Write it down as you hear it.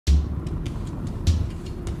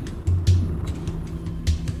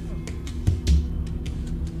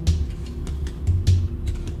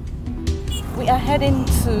are heading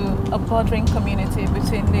to a bordering community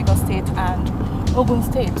between Lagos State and Ogun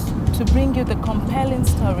State to bring you the compelling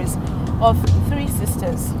stories of three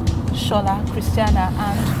sisters, Shola, Christiana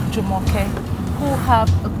and Jumoke, who have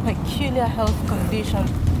a peculiar health condition.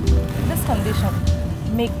 This condition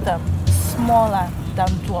makes them smaller than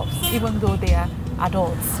dwarfs, even though they are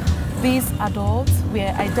adults. These adults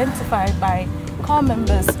were identified by core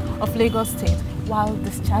members of Lagos State while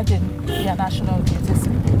discharging their national duties.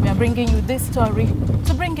 We are bringing you this story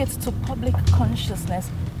to bring it to public consciousness,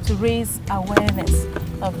 to raise awareness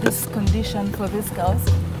of this condition for these girls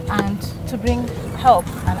and to bring help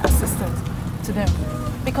and assistance to them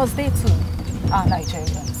because they too are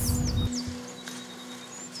Nigerians.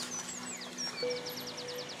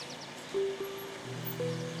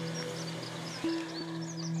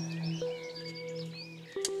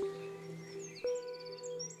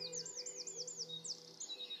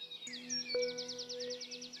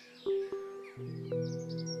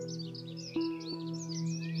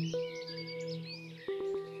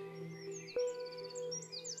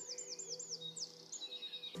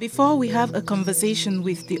 Before we have a conversation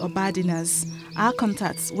with the Obadinas, our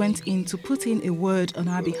contacts went in to put in a word on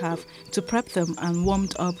our behalf to prep them and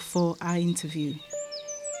warmed up for our interview.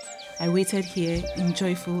 I waited here in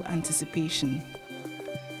joyful anticipation.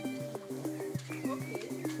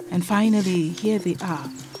 And finally, here they are,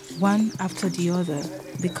 one after the other.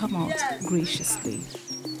 They come out graciously.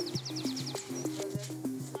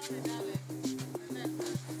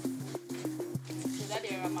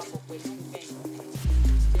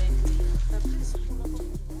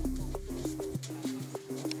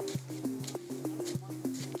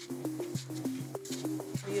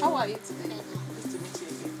 How are you today? Nice to meet you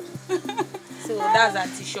again. So that's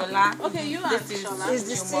Auntie Shola. Okay, you are Auntie Shola. This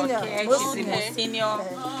is Jumoke. She's the most senior.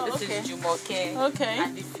 This is Jumoke. Okay.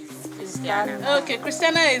 And this is Christiana. Okay,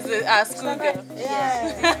 Christiana is our school girl.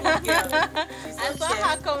 Yeah. I saw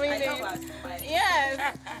her coming in.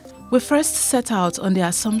 Yes. We first set out on the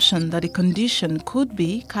assumption that the condition could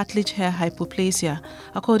be cartilage hair hypoplasia,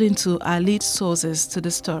 according to our lead sources to the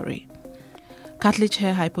story. Cartilage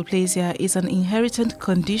hair hypoplasia is an inherited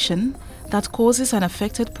condition that causes an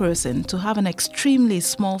affected person to have an extremely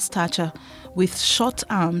small stature with short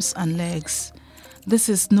arms and legs. This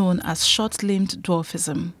is known as short-limbed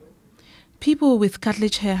dwarfism. People with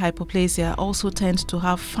cartilage hair hypoplasia also tend to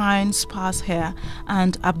have fine, sparse hair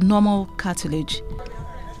and abnormal cartilage.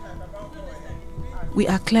 We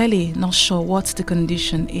are clearly not sure what the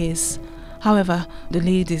condition is. However, the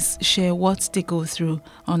ladies share what they go through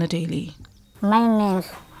on a daily. My name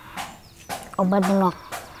is Obadino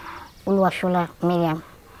Uluwashola Miriam.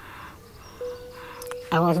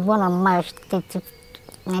 I was born on March 30,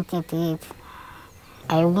 1988.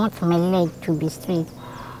 I want my leg to be straight.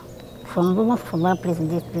 From one place to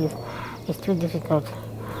this place, it's too difficult.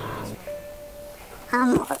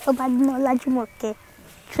 I'm Obadino Jumoke,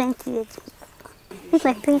 28. If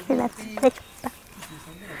I think that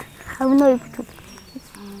I will not be able to,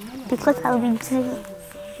 because I will be doing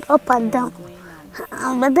up and down.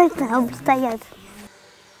 But then I'll be tired.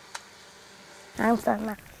 I'm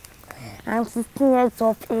Sana. I'm 16 years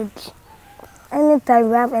of age. Anytime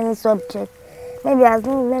we have any subject, maybe I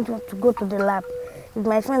don't want to go to the lab. It's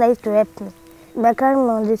my friend that used to help me. But I can't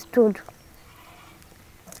understood.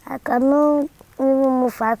 I cannot even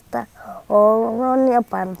move faster or running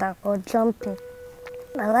up and down or jumping.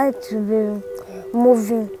 I like to be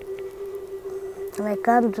moving, and I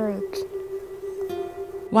can't do it.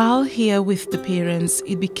 While here with the parents,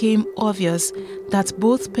 it became obvious that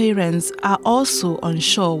both parents are also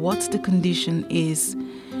unsure what the condition is.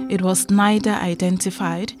 It was neither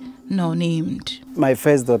identified nor named. My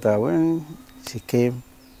first daughter, when she came,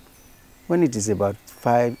 when it is about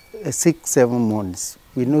 6, 7 months,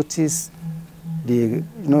 we noticed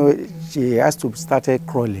she has to start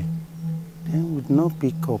crawling. Then would not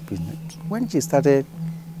pick up in it. When she started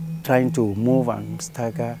trying to move and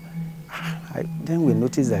stagger, then we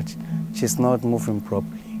noticed that she's not moving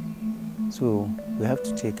properly. So we have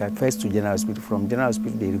to take her first to General Hospital. From General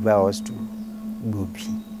Hospital, they refer us to Gobi.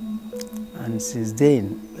 And since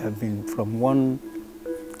then, we have been from one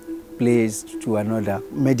place to another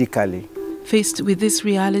medically. Faced with this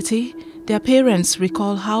reality, their parents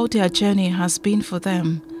recall how their journey has been for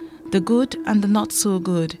them, the good and the not so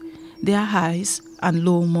good, their highs and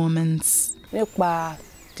low moments.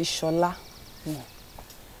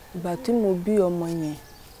 Ìgbà tí mo bí ọmọ yẹn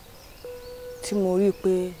tí mo rí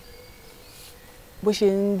pé bó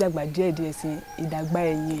ṣe ń dàgbà díẹ̀díẹ̀ sí ìdàgbà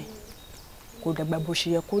ẹ̀yìn kò dàgbà bó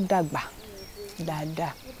ṣe yẹ kó dàgbà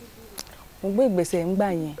dáadáa. Mo gbé ìgbésẹ̀ ńgbà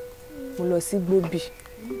yẹn mo lọ sí Gbóbì.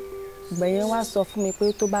 Ìgbà yẹn wá sọ fún mi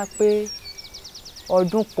pé tó bá pé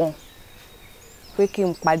ọdún kan pé kí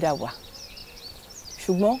n padà wá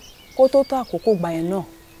ṣùgbọ́n kó tó àkókò gbà yẹn náà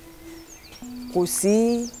kò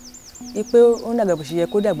sí pé ó ń dàgbà bó ṣe yẹ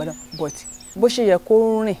kó dàgbà náà but bó ṣe yẹ kó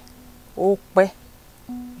rìn ó pẹ́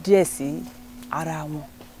díẹ̀ sí ara wọn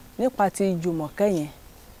nípa ti Jùmọ̀kẹ́ yẹn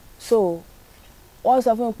so wọ́n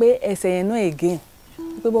sọ fún mi pé ẹsẹ̀ yẹn náà again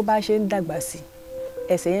pé bó bá ṣe ń dàgbà sí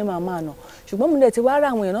ẹsẹ̀ yẹn máa nà ṣùgbọ́n mo dẹ̀ ti wá ra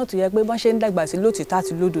àwọn èèyàn náà tó yẹ pé bọ́n ṣe ń dàgbà sí lótìtọ́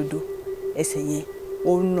àti lódodo ẹsẹ̀ yẹn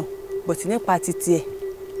ó nà but nípa titi ẹ̀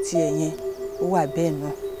yẹn ó wà bẹ́ẹ̀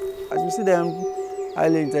náà. As you see them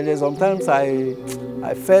highly intelligent, sometimes I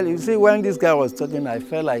felt, you see, when this guy was talking, I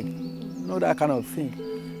felt like, you know, that kind of thing.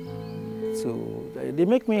 So they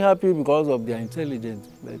make me happy because of their intelligence.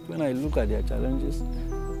 But when I look at their challenges,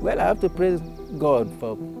 well, I have to praise God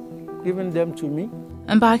for giving them to me.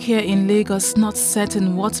 And back here in Lagos, not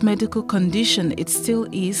certain what medical condition it still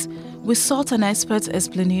is, we sought an expert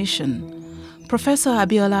explanation. Professor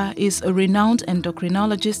Abiola is a renowned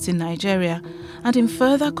endocrinologist in Nigeria, and in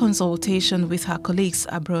further consultation with her colleagues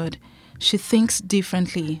abroad, she thinks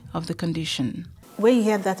differently of the condition. When you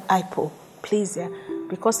hear that hypoplasia,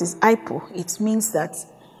 because it's hypo, it means that,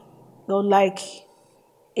 you know, like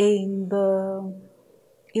in the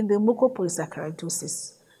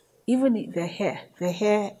mucopolysaccharidosis, even in the hair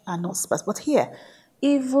are not sparse, but here,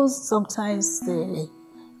 even sometimes the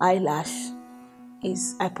eyelash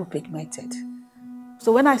is hypopigmented.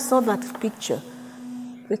 So when I saw that picture,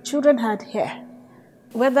 the children had hair.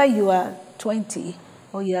 Whether you are 20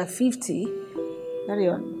 or you are 50,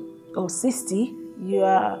 or 60,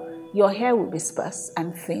 your hair will be sparse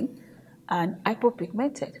and thin and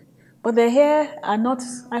hypopigmented. But the hair are not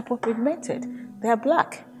hypopigmented, they are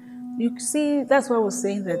black. You see, that's why I was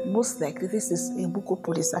saying that most likely this is a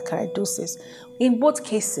mucopolysaccharidosis. In both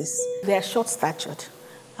cases, they are short-statured.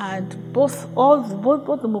 And both the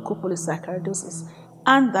mucopolysaccharidosis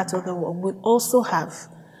and that other one will also have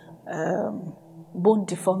bone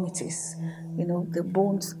deformities. You know, the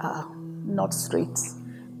bones are not straight.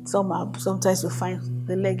 Sometimes you find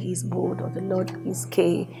the leg is bowed or the leg is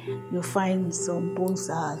K. You find some bones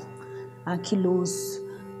are ankylosed.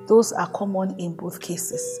 Those are common in both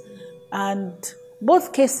cases. And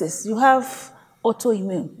both cases, you have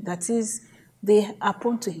autoimmune, that is, they are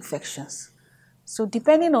prone to infections. So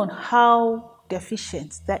depending on how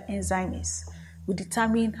deficient that enzyme is, will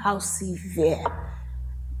determine how severe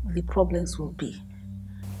the problems will be.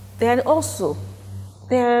 They don't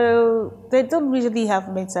really have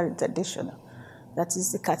mental retardation, that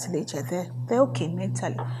is the cartilage. They're okay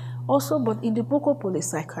mentally. Also, but in the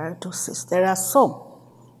mucopolysaccharidosis, there are some,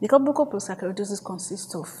 because mucopolysaccharidosis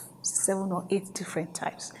consists of 7 or 8 different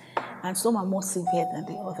types, and some are more severe than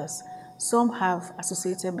the others. Some have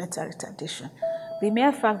associated mental retardation. The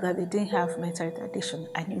mere fact that they didn't have mental retardation,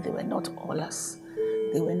 I knew they were not Olas.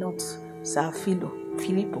 They were not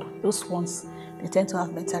Filippo. Those ones, they tend to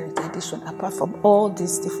have mental retardation, apart from all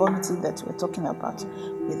this deformity that we're talking about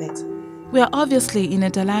with it. We are obviously in a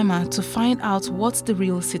dilemma to find out what the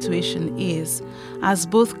real situation is, as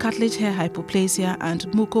both cartilage hair hypoplasia and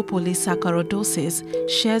mucopolysaccharidosis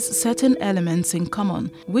shares certain elements in common,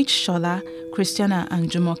 which Shola, Christiana and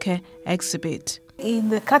Jumoke exhibit. In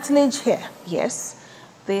the cartilage hair, yes,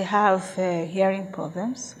 they have hearing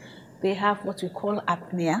problems. They have what we call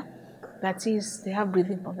apnea. That is, they have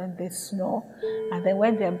breathing problems, they snore. And then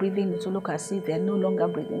when they're breathing, it will look as if they're no longer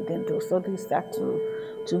breathing. Then they'll suddenly start to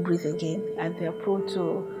breathe again. And they're prone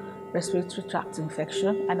to respiratory tract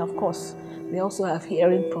infection. And of course, they also have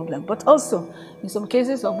hearing problems. But also, in some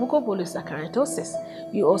cases of mucopolysaccharidosis,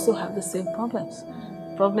 you also have the same problems.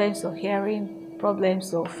 Problems of hearing,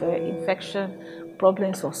 problems of infection,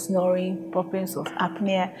 problems of snoring, problems of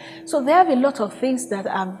apnea. So they have a lot of things that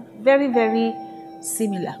are very, very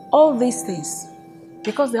similar. All these things,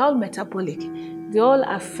 because they're all metabolic, they all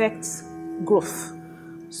affect growth.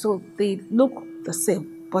 So they look the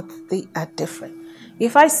same, but they are different.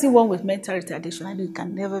 If I see one with mental retardation, I know it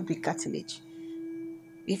can never be cartilage.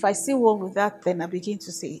 If I see one with that, then I begin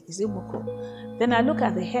to say, is it muco? Then I look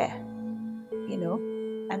at the hair, you know,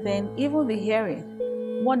 and then even the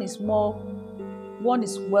hearing, one is worse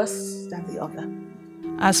than the other.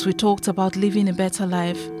 As we talked about living a better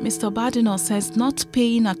life, Mr. Badino says not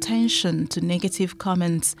paying attention to negative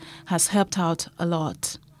comments has helped out a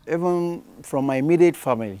lot. Even from my immediate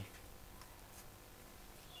family,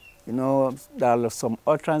 you know, there are some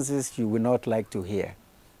utterances you will not like to hear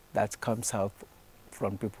that comes out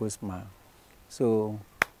from people's mouth. So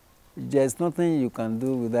there's nothing you can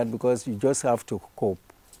do with that, because you just have to cope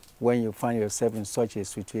when you find yourself in such a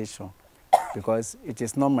situation, because it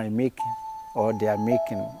is not my making or their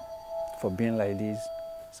making for being like this.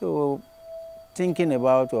 So thinking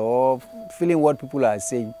about or feeling what people are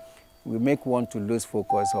saying will make one to lose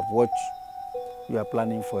focus of what you are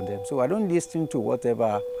planning for them. So I don't listen to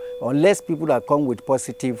whatever, unless people that come with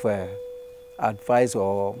positive advice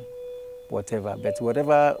or whatever. But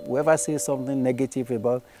whoever says something negative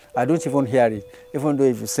about, I don't even hear it, even though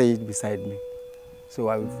if you say it beside me. So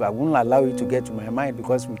I won't allow it to get to my mind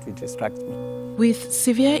because it will distract me. With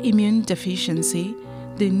severe immune deficiency,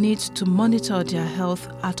 they need to monitor their health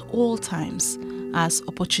at all times, as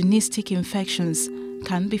opportunistic infections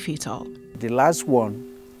can be fatal. The last one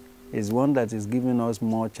is one that is giving us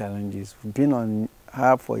more challenges. We've been on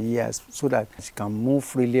her for years so that she can move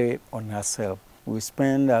freely on herself. We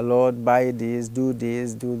spend a lot, buy this, do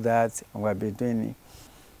that, and we've been doing it.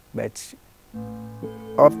 But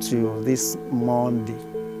up to this Monday,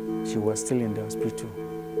 she was still in the hospital.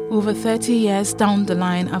 Over 30 years down the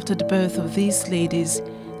line after the birth of these ladies,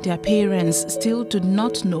 their parents still do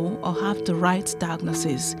not know or have the right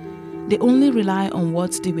diagnosis. They only rely on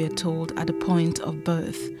what they were told at the point of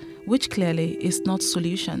birth, which clearly is not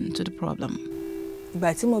solution to the problem.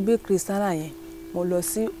 Ìgbà tí mo bí Christiana yẹn, mo lọ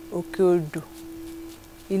sí Òkè Odò,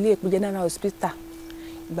 ilé ìpò General Hospital.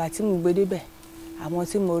 Ìgbà tí mo gbé débẹ̀, àwọn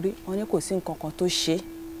tí mo rí, wọ́n ní kò sí nǹkan kan tó ṣe,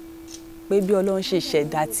 pé bí Ọlọ́run ṣe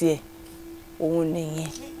ṣẹ̀dá tiẹ̀, òun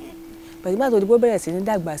nìyẹn. Pẹ̀lú ìgbà tó di pé ó bẹ̀rẹ̀ sí ní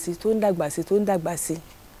dàgbà sí, tó ń dàgbà sí,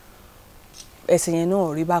 ẹsẹ̀ yẹn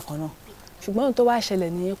náà rí bákan náà. Ṣùgbọ́n ohun tó wá ṣẹlẹ̀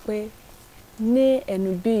nìyẹn pé ní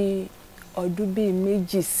ẹnu bí ọdún bí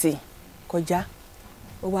méjì sí kọjá,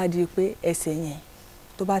 ó wá di pé ẹsẹ̀ yẹn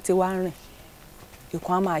tó bá ti wá rìn,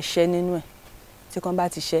 ìkan á máa ṣẹ́ nínú ẹ̀. Tí kan bá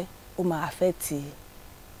ti ṣẹ́, ó máa affect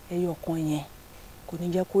ẹyọ kan yẹn, kò ní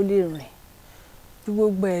jẹ́ kó lè rìn. Bí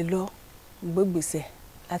gbogbo ẹ̀ lọ, gbégbèsè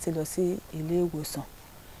láti lọ sí ilé ìwòsàn.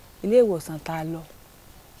 Ilé ìwòsàn tá a lọ,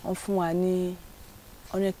 wọ́n fún wa ní,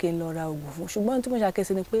 wọ́n ní kí n lọ ra oògùn fún. Ṣùgbọ́n tí mo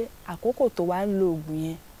ṣàkíyèsí ni pé àkókò tó wá ń lo oògùn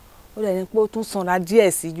yẹn, ó dẹ̀ ní pé ó tún sanra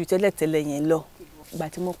díẹ̀ sí ju tẹ́lẹ̀tẹ́lẹ̀ yẹn lọ. Ìgbà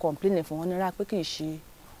tí mo complain fún wọn ní rárá pé kì í ṣe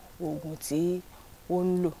oògùn tí ó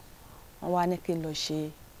ń lò. Wọ́n wá ní kí n lọ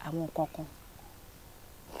ṣe àwọn nǹkan kan.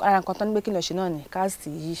 Ara nǹkan tó ní pé kí n lọ ṣe náà ni cast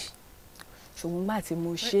yìí. Ṣùgbọ́n nígbà tí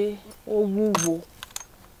mo ṣe, ó wúwo,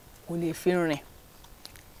 kò lè fi rìn.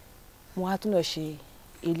 Mo wá tún lọ ṣe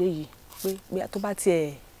eléyìí pé tó bá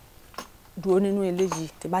tiẹ̀ dúró nínú eléyìí,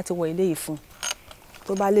 tí bá ti wọ eléyìí fún,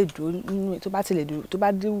 tó bá lè dúró nínú, tó bá ti lè dúró, tó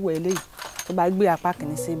bá dé wọ eléyìí, tó bá gbé apá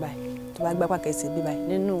kìíní sí báyìí, tó bá gbé apá kìíní sí báyìí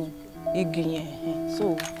nínú igi yẹn,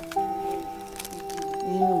 so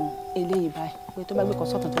nínú eléyìí báyìí, pé tó bá gbé kan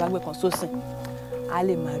sọ́tùn, tó bá gbé kan sósì, á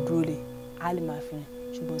lè máa dúró lé, á lè máa fi rìn.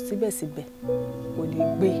 Ṣùgbọ́n síbẹ̀síbẹ̀ kò lè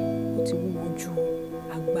gbé, ó ti wúwo ju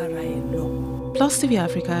agbára ẹ̀ lọ. Plus TV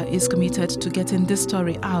Africa is committed to getting this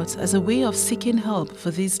story out as a way of seeking help for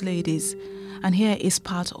these ladies, and here is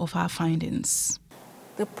part of our findings.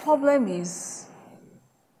 The problem is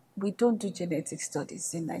we don't do genetic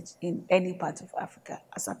studies in any part of Africa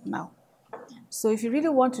as of now. So if you really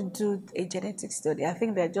want to do a genetic study, I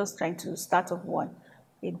think they're just trying to start off one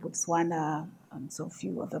in Botswana and some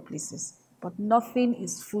few other places. But nothing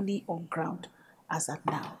is fully on ground as of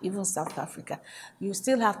now, even South Africa. You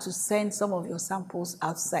still have to send some of your samples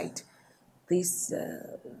outside this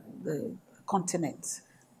the continent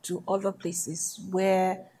to other places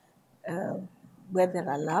where there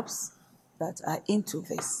are labs that are into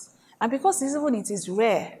this. And because it is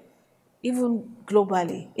rare, even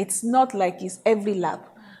globally, it's not like it's every lab.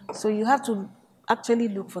 So you have to actually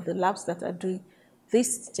look for the labs that are doing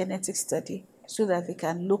this genetic study so that they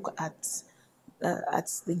can look at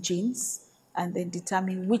the genes and then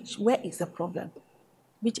determine where is the problem,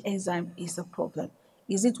 which enzyme is the problem.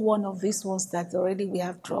 Is it one of these ones that already we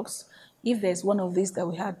have drugs? If there's one of these that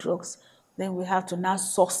we have drugs, then we have to now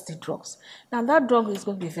source the drugs. Now that drug is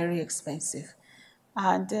going to be very expensive.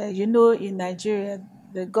 And in Nigeria,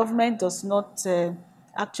 the government does not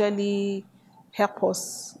actually help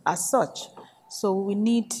us as such. So we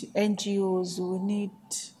need NGOs, we need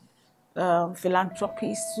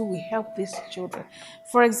philanthropists who will help these children.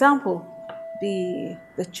 For example, the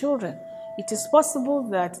children, it is possible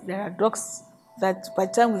that there are drugs that by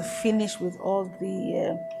the time we finish with all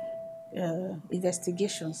the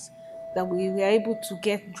investigations, that we were able to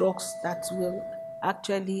get drugs that will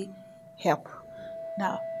actually help.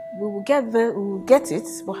 Now, we will get it,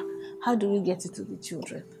 but how do we get it to the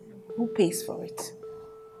children? Who pays for it?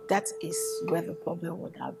 That is where the problem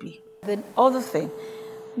would now be. The other thing,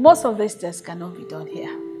 most of these tests cannot be done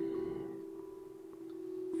here.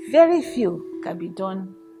 Very few can be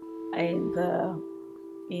done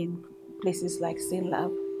in places like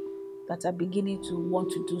Lab that are beginning to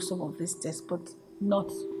want to do some of these tests, but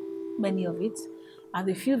not many of it. And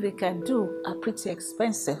the few they can do are pretty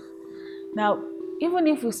expensive. Now, even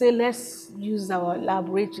if we say let's use our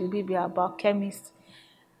laboratory, maybe about chemists,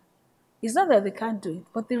 it's not that they can't do it,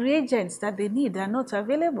 but the reagents that they need are not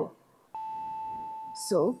available.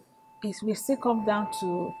 So we still come down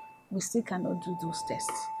to we still cannot do those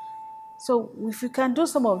tests. So if we can do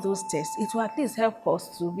some of those tests, it will at least help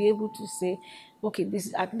us to be able to say, okay, this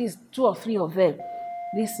is at least 2 or 3 of them.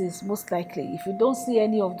 This is most likely. If you don't see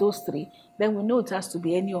any of those 3, then we know it has to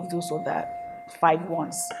be any of those other 5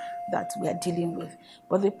 ones that we are dealing with.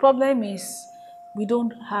 But the problem is we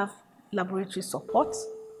don't have laboratory support,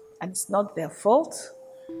 and it's not their fault.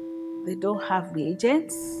 They don't have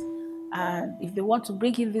reagents, and if they want to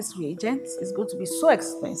bring in these reagents, it's going to be so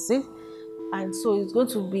expensive, and so it's going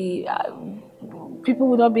to be people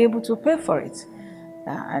will not be able to pay for it.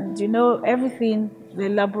 And you know, everything, the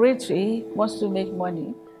laboratory wants to make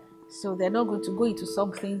money, so they're not going to go into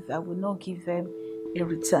something that will not give them a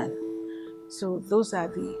return. So those are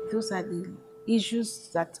the issues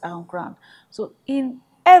that are on ground. So in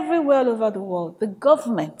everywhere all over the world, the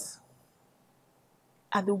government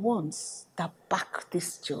are the ones that back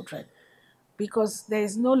these children, because there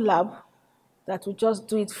is no lab that will just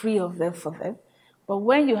do it free of them for them. But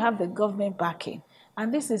when you have the government backing,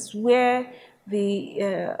 and this is where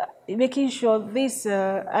the making sure this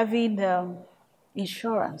having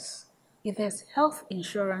insurance, if there's health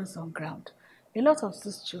insurance on ground, a lot of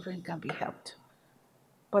these children can be helped.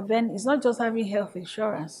 But then it's not just having health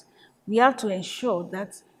insurance. We have to ensure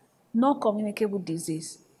that non-communicable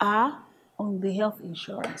diseases are on the health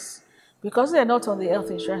insurance. Because they're not on the health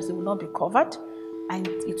insurance, they will not be covered, and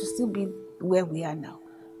it will still be where we are now.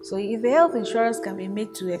 So if the health insurance can be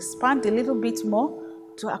made to expand a little bit more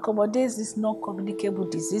to accommodate these non-communicable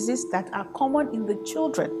diseases that are common in the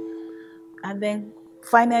children, and then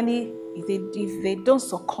finally, if they don't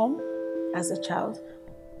succumb as a child,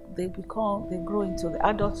 they grow into the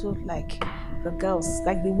adulthood like the girls,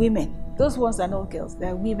 like the women. Those ones are not girls,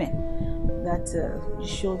 they're women that you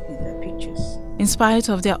showed in the pictures. In spite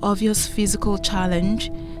of their obvious physical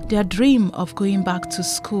challenge, their dream of going back to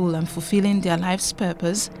school and fulfilling their life's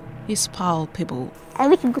purpose is palpable. I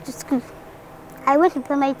wish to go to school. I went to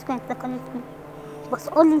primary school and secondary school,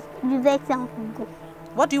 but only university I want to go.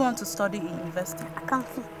 What do you want to study in university?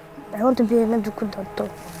 Accounting. I want to be a medical doctor,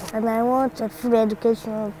 and I want a free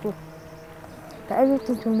education also.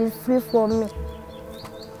 Everything to be free for me.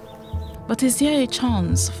 But is there a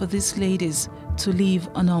chance for these ladies to live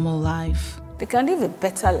a normal life? They can live a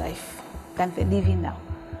better life than they're living now,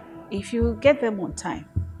 if you get them on time.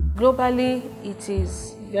 Globally, it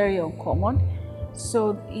is very uncommon.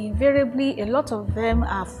 So invariably, a lot of them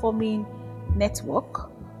are forming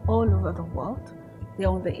network all over the world. They're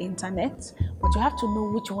on the internet, but you have to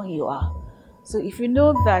know which one you are. So if you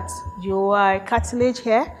know that you are a cartilage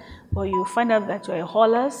hair, or you find out that you're a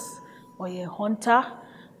haulers or you're a hunter,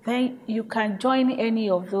 then you can join any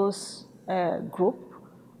of those group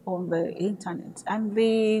on the internet. And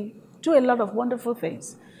they do a lot of wonderful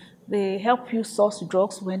things. They help you source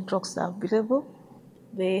drugs when drugs are available.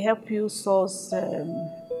 They help you source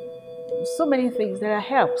so many things. There are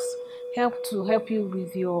help to help you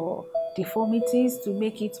with your deformities, to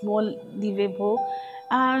make it more livable.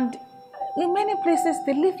 And in many places,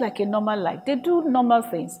 they live like a normal life. They do normal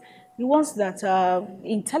things. The ones that are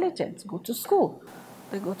intelligent go to school.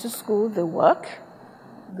 They go to school, they work,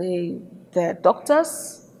 they're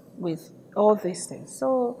doctors with all these things.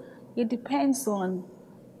 So it depends on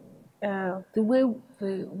the way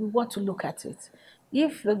we want to look at it.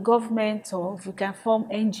 If the government, or if we can form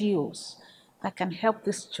NGOs that can help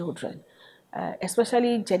these children,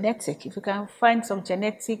 especially genetic, if we can find some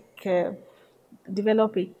genetic,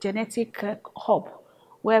 develop a genetic hub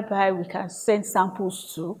whereby we can send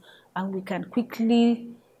samples to, and we can quickly,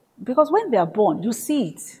 because when they are born, you see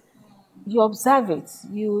it, you observe it,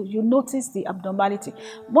 you notice the abnormality.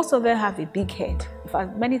 Most of them have a big head. In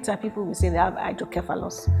fact, many times people will say they have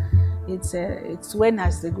hydrocephalus. It's when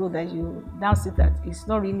as they grow that you now see that it's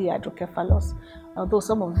not really hydrocephalus, although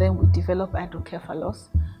some of them will develop hydrocephalus,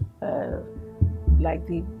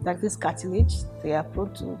 like this cartilage, they are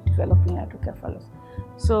prone to developing hydrocephalus.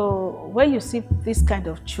 So when you see this kind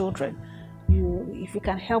of children, if you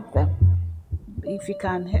can help them, if you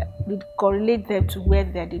can correlate them to where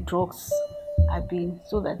the drugs are being,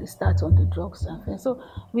 so that they start on the drugs and things. So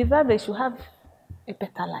with that, they should have a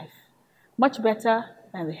better life, much better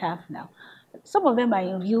than they have now. Some of them are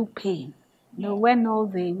in real pain. You know, when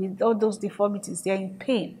with all those deformities, they're in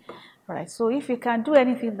pain, right? So if you can do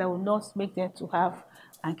anything that will not make them to have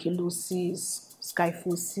ankylosis,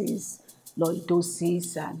 skyphosis,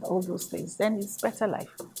 lordosis, and all those things, then it's better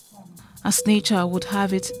life. As nature would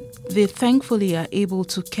have it, They thankfully are able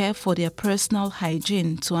to care for their personal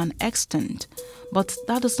hygiene to an extent, but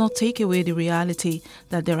that does not take away the reality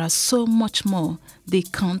that there are so much more they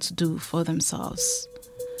can't do for themselves.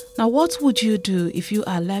 Now, what would you do if you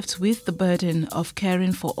are left with the burden of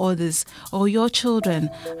caring for others or your children,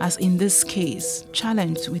 as in this case,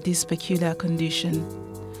 challenged with this peculiar condition?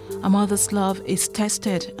 A mother's love is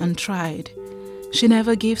tested and tried. She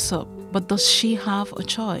never gives up, but does she have a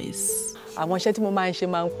choice? Àwọn iṣẹ́ tí mo máa ń ṣe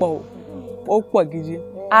máa ń pọ̀ ó pọ̀ gidi.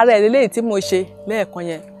 Ara eléyìí tí mo ṣe lẹ́ẹ̀kan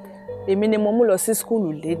yẹn, èmi ni mo mú lọ sí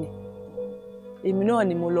skúlù léni. Èmi náà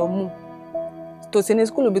ni mo lọ mú. Tòsí ní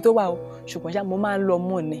skúlù bí tó wà o, ṣùgbọ́n ṣá mo máa ń lọ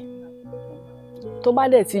mú ni. Tó bá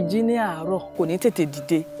dẹ̀ ti jí ní àárọ̀ kò ní tètè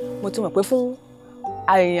dìde. Mo ti mọ̀ pé fún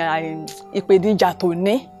ìpèníjà tó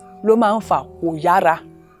ní ló máa ń fà kò yára.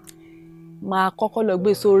 Máa kọ́kọ́ lọ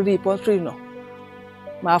gbé sórí pọ́ńtírì náà.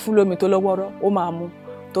 Máa fún lómi tó lọ́wọ́rọ́, ó máa mu.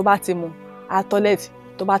 Tó bá ti mu, á tọ́lẹ̀tì.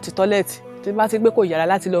 Tó bá ti tọ́lẹ̀tì, tí bá ti gbé kò yára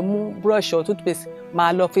láti lọ mú brush or toothpaste,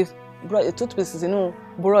 máa lọ fi toothpaste sínú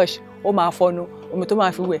brush, ó máa fọnu, omi tó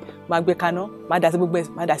máa fi wẹ̀, máa gbé kaná, máa dà sí gbogbo ẹ̀,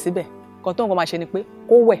 máa dà síbẹ̀. Kan tó nǹkan máa ṣe ni pé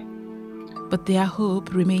kó wẹ̀. But their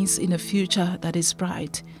hope remains in a future that is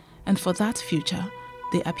bright, and for that future,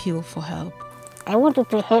 they appeal for help. I want you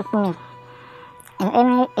to help me in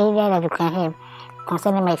any area that you can help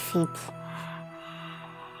concerning my feet.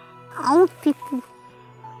 I want people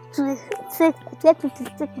to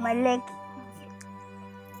take my leg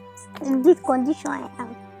in this condition I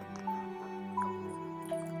am.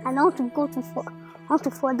 And I want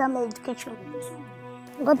to further my education.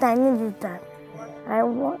 What I need is that I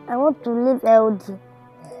want to live healthy,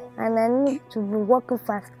 and I need to be working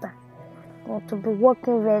faster, or to be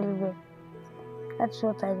working very well. That's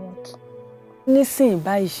what I want. Nísìnyí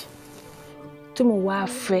báyìí tí mo wá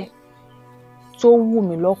fẹ́ tó wù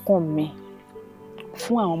mí lọ́kàn mi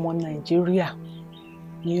fún àwọn ọmọ Nàìjíríà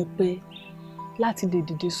ni pé láti lè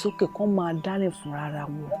dìde sókè kán máa dárìn fún ara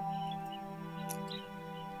wọn.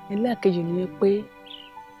 Ẹlẹ́ẹ̀kejì ni pé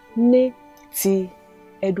ní ti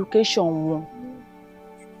education wọn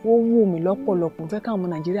ó wù mí lọ́pọ̀lọpọ̀ fẹ́ káwọn ọmọ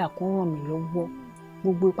Nàìjíríà kán ràn mí lọ́wọ́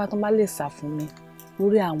gbogbo ipá tó bá lè sà fún mi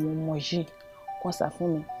lórí àwọn ọmọ yìí kán sà fún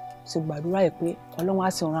mi sì gbàdúrà pé Ọlọ́run á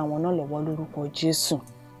sì ran àwọn náà lọ́wọ́ lórúkọ Jésù.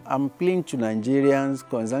 I'm pleading to Nigerians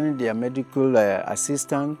concerning their medical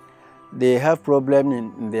assistance. They have problems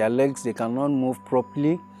in their legs; they cannot move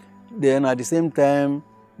properly. Then at the same time,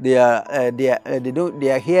 their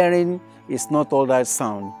hearing is not all that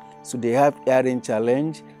sound, so they have hearing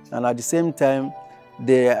challenge. And at the same time,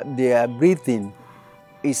 their breathing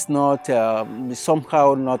is not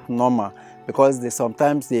somehow not normal, because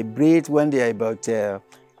sometimes they breathe when they are about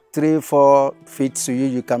 3-4 feet to you.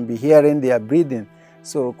 You can be hearing their breathing.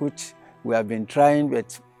 So, which we have been trying,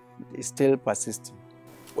 but it's still persisting.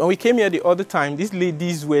 When we came here the other time, these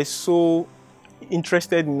ladies were so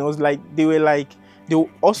interested in us. They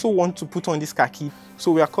also want to put on this khaki.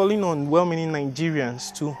 So we are calling on well-meaning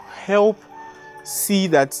Nigerians to help see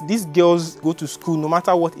that these girls go to school no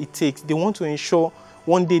matter what it takes. They want to ensure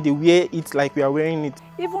one day they wear it like we are wearing it.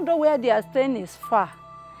 Even though where they are staying is far,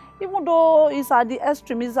 even though it's at the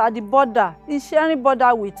extreme, it's at the border, it's sharing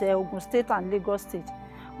border with Ogun State and Lagos State.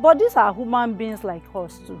 But these are human beings like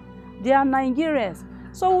us too. They are Nigerians,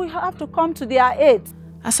 so we have to come to their aid.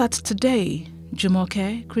 As at today,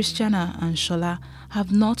 Jumoke, Christiana and Shola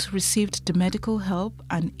have not received the medical help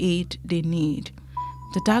and aid they need.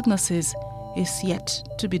 The diagnosis is yet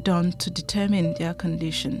to be done to determine their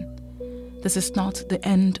condition. This is not the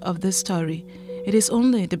end of this story. It is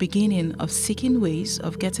only the beginning of seeking ways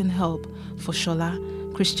of getting help for Shola,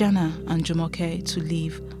 Christiana and Jumoke to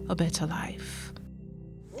live a better life.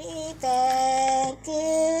 We thank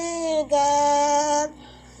you, God.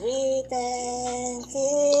 We thank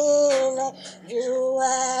you, Lord. You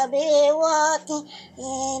have been working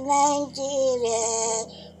in Nigeria.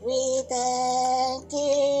 We thank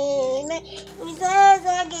you, Lord. We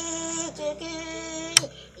thank you.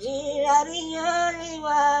 You are the only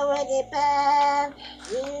one we depend.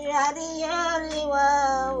 You are the only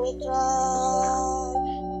one we trust.